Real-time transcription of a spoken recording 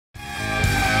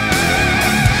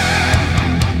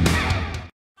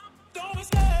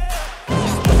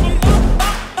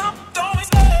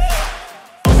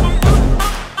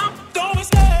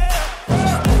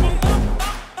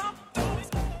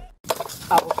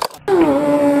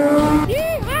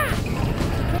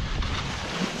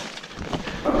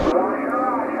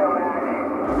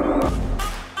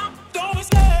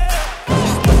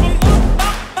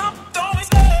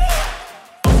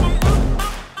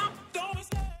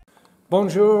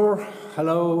Bonjour,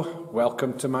 hello,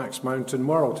 welcome to Max Mountain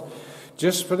World.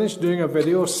 Just finished doing a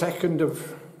video, second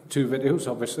of two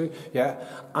videos obviously,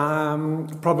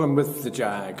 problem with the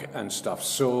Jag and stuff.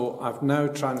 So I've now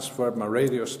transferred my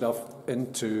radio stuff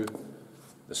into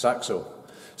the Saxo.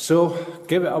 So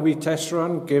give it a wee test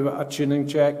run, give it a tuning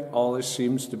check, all this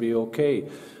seems to be okay.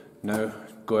 Now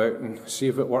go out and see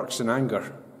if it works in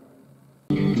anger.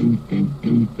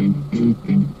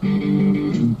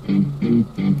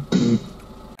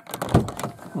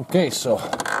 Okay, so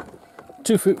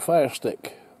 2-foot fire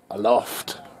stick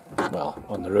aloft, well,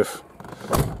 on the roof,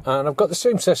 and I've got the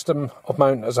same system of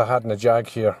mount as I had in the Jag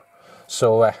here.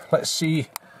 So let's see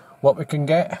what we can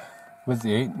get with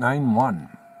the 891.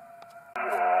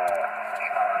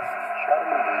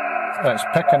 It's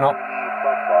picking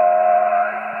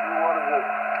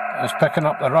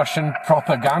up the Russian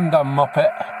propaganda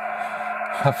muppet,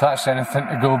 if that's anything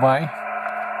to go by.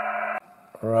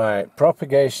 Right,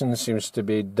 propagation seems to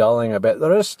be dulling a bit.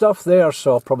 There is stuff there,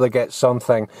 so I'll probably get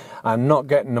something. I'm not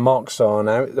getting the Mox-on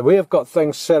out. The way I've got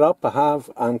things set up, I have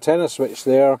antenna switch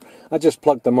there. I just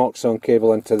plug the Mox-on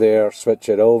cable into there, switch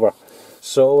it over.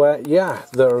 So yeah,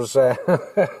 there's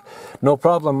no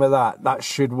problem with that. That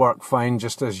should work fine,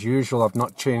 just as usual. I've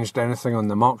not changed anything on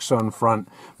the Mox-on front,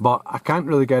 but I can't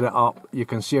really get it up. You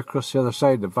can see across the other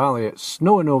side of the valley, it's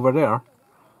snowing over there.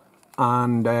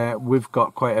 And we've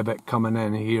got quite a bit coming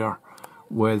in here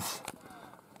with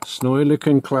snowy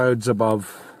looking clouds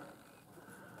above,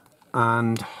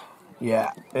 and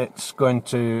yeah, it's going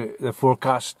to, the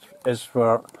forecast is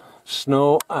for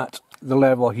snow at the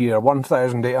level here,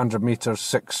 1,800 meters,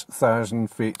 6,000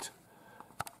 feet.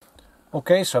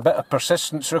 Okay, so a bit of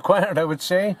persistence required, I would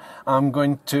say. I'm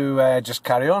going to just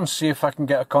carry on, see if I can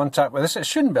get a contact with this. It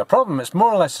shouldn't be a problem. It's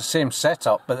more or less the same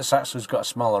setup, but this actually's got a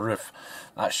smaller roof.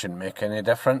 That shouldn't make any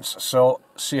difference. So,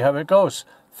 see how it goes.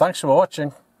 Thanks for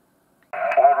watching.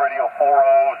 World Radio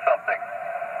 40 something.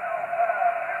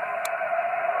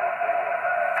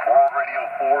 World Radio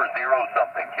 40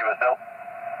 something. QSL.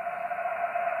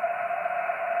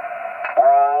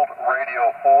 World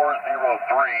Radio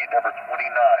 403, number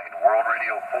 29. World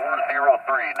Radio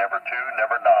 403, number 2,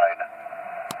 number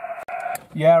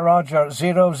 9. Yeah, Roger.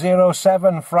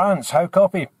 007 France. How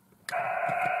copy? Yeah,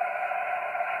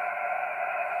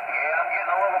 I'm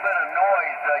getting a little bit of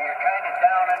noise. You're kind of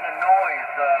down in the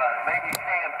noise. Maybe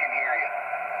Sam can hear you.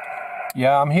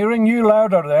 Yeah, I'm hearing you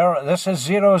louder there. This is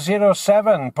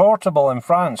 007 portable in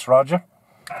France, Roger.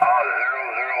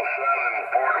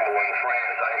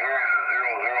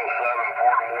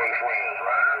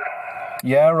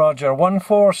 Yeah, Roger.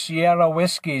 14 Sierra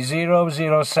Whiskey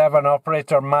 007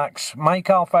 operator Max.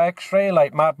 Mike Alpha X-ray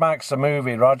like Mad Max the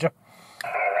movie, Roger. Roger,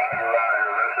 Roger.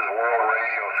 This is World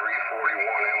Radio 341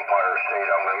 Empire State.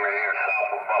 I'm here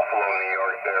south of Buffalo, New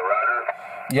York there, Roger.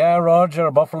 Yeah, Roger.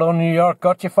 Buffalo, New York.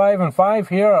 Got you 5 and 5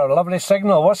 here. A lovely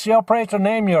signal. What's the operator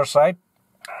name your side?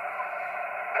 My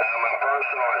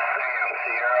personal is Sam,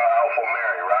 Sierra Alpha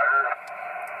Mary, Roger.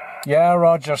 Yeah,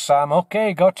 Roger, Sam.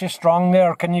 Okay, got you strong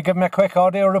there. Can you give me a quick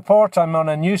audio report? I'm on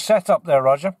a new setup there,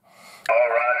 Roger. Oh,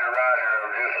 Roger, Roger.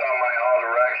 I'm just on my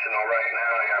all-directional right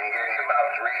now. I'm getting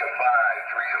about 3 to 5,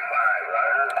 3 to 5,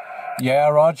 Roger. Yeah,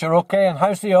 Roger. Okay, and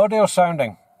how's the audio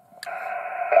sounding? Hi,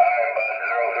 bud.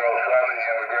 007. You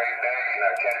have a great day, and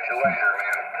I'll catch you later,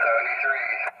 man.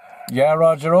 73s. Yeah,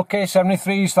 Roger. Okay,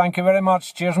 73s. Thank you very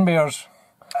much. Cheers and beers.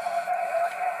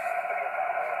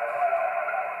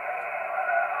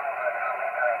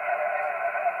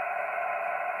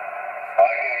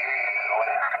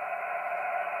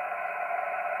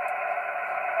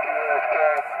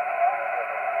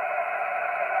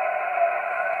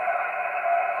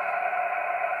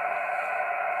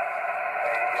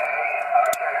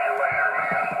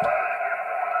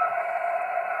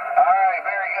 Alright,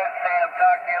 very good, Sam.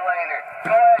 Talk to you later.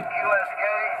 Go ahead, QSK.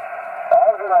 I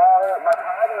was going to holler at my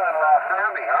father-in-law,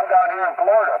 Sammy. I'm down here in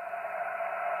Florida.